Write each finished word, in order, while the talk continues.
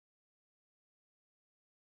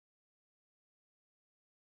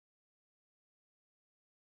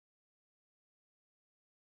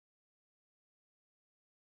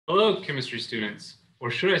Hello, chemistry students,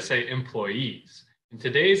 or should I say employees. In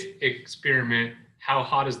today's experiment, How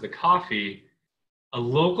Hot is the Coffee? A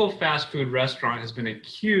local fast food restaurant has been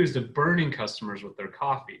accused of burning customers with their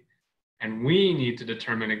coffee, and we need to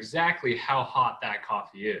determine exactly how hot that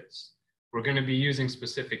coffee is. We're going to be using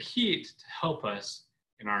specific heat to help us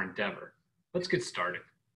in our endeavor. Let's get started.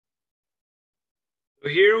 So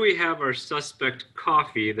here we have our suspect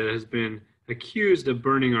coffee that has been accused of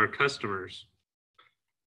burning our customers.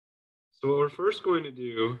 So what we're first going to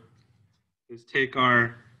do is take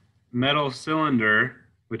our metal cylinder,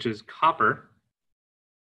 which is copper.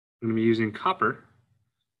 I'm going to be using copper.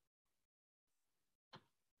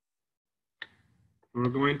 And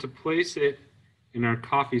we're going to place it in our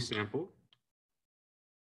coffee sample.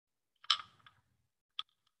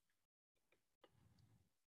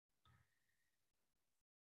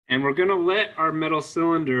 And we're going to let our metal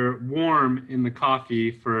cylinder warm in the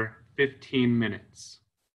coffee for 15 minutes.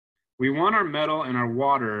 We want our metal and our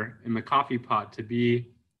water in the coffee pot to be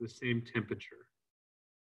the same temperature.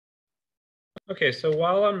 Okay, so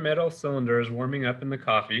while our metal cylinder is warming up in the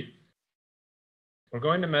coffee, we're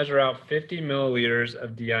going to measure out 50 milliliters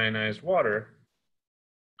of deionized water.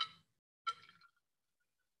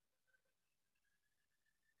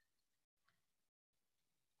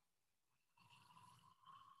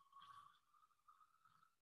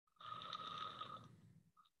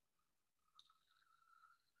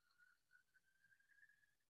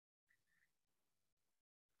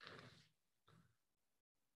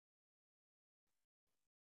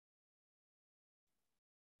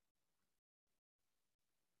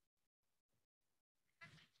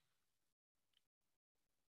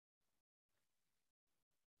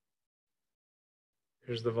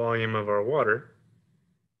 Here's the volume of our water.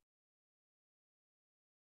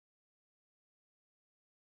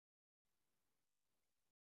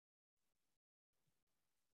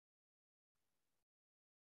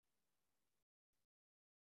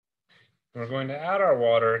 We're going to add our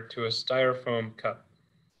water to a styrofoam cup.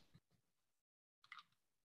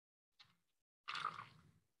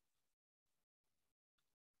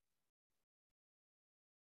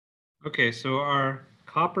 Okay, so our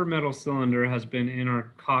copper metal cylinder has been in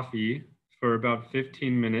our coffee for about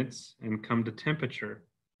 15 minutes and come to temperature.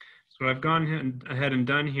 So what I've gone ahead and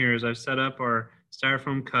done here is I've set up our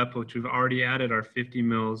styrofoam cup, which we've already added our 50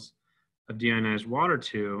 mils of deionized water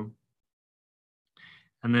to.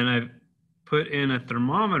 And then I've put in a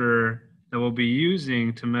thermometer that we'll be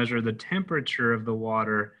using to measure the temperature of the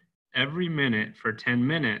water every minute for 10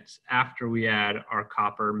 minutes after we add our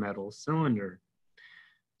copper metal cylinder.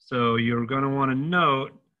 So you're going to want to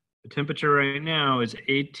note the temperature right now is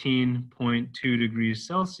 18.2 degrees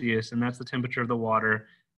Celsius, and that's the temperature of the water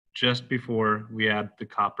just before we add the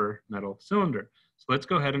copper metal cylinder. So let's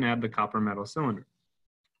go ahead and add the copper metal cylinder.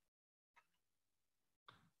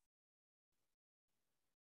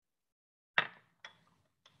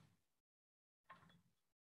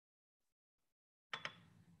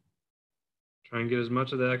 Try and get as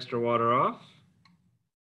much of the extra water off.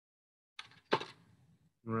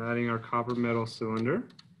 We're adding our copper metal cylinder.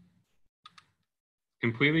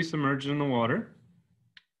 Completely submerged in the water.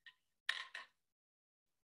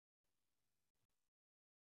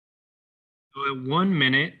 So at 1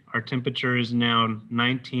 minute, our temperature is now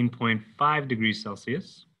 19.5 degrees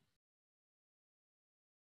Celsius.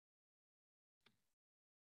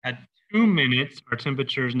 At 2 minutes, our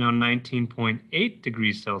temperature is now 19.8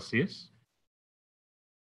 degrees Celsius.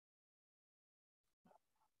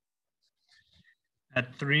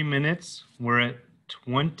 At 3 minutes, we're at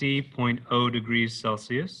 20.0 degrees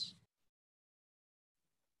Celsius.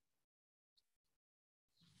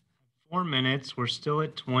 At 4 minutes, we're still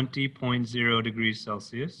at 20.0 degrees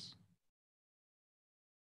Celsius.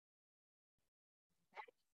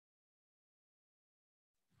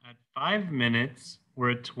 At 5 minutes,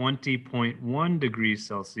 we're at 20.1 degrees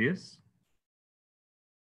Celsius.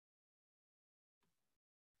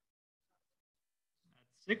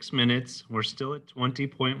 At 6 minutes, we're still at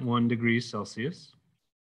 20.1 degrees Celsius.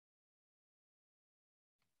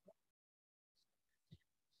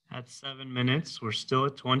 At 7 minutes, we're still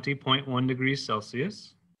at 20.1 degrees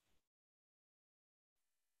Celsius.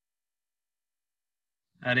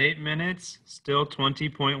 At 8 minutes, still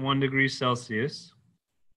 20.1 degrees Celsius.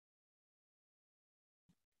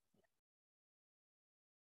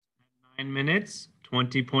 At 9 minutes,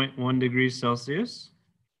 20.1 degrees Celsius.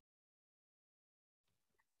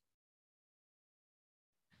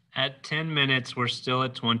 At 10 minutes, we're still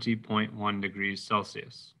at 20.1 degrees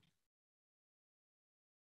Celsius.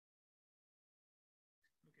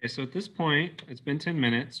 Okay, so at this point, it's been 10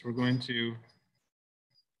 minutes. We're going to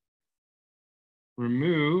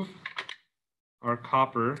remove our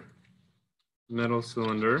copper metal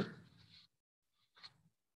cylinder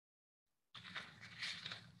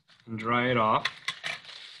and dry it off.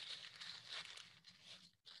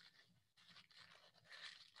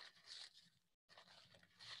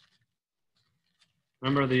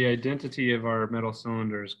 Remember, the identity of our metal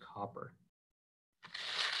cylinder is copper.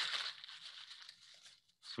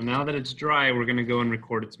 So now that it's dry, we're going to go and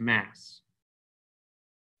record its mass.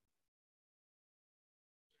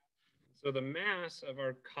 So the mass of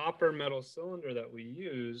our copper metal cylinder that we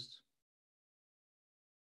used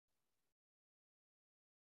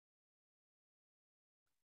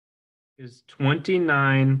is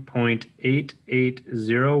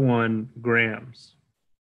 29.8801 grams.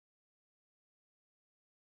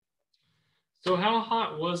 So how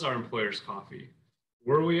hot was our employer's coffee?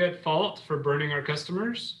 Were we at fault for burning our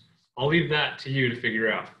customers? I'll leave that to you to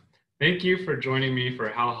figure out. Thank you for joining me for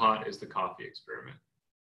How Hot is the Coffee Experiment.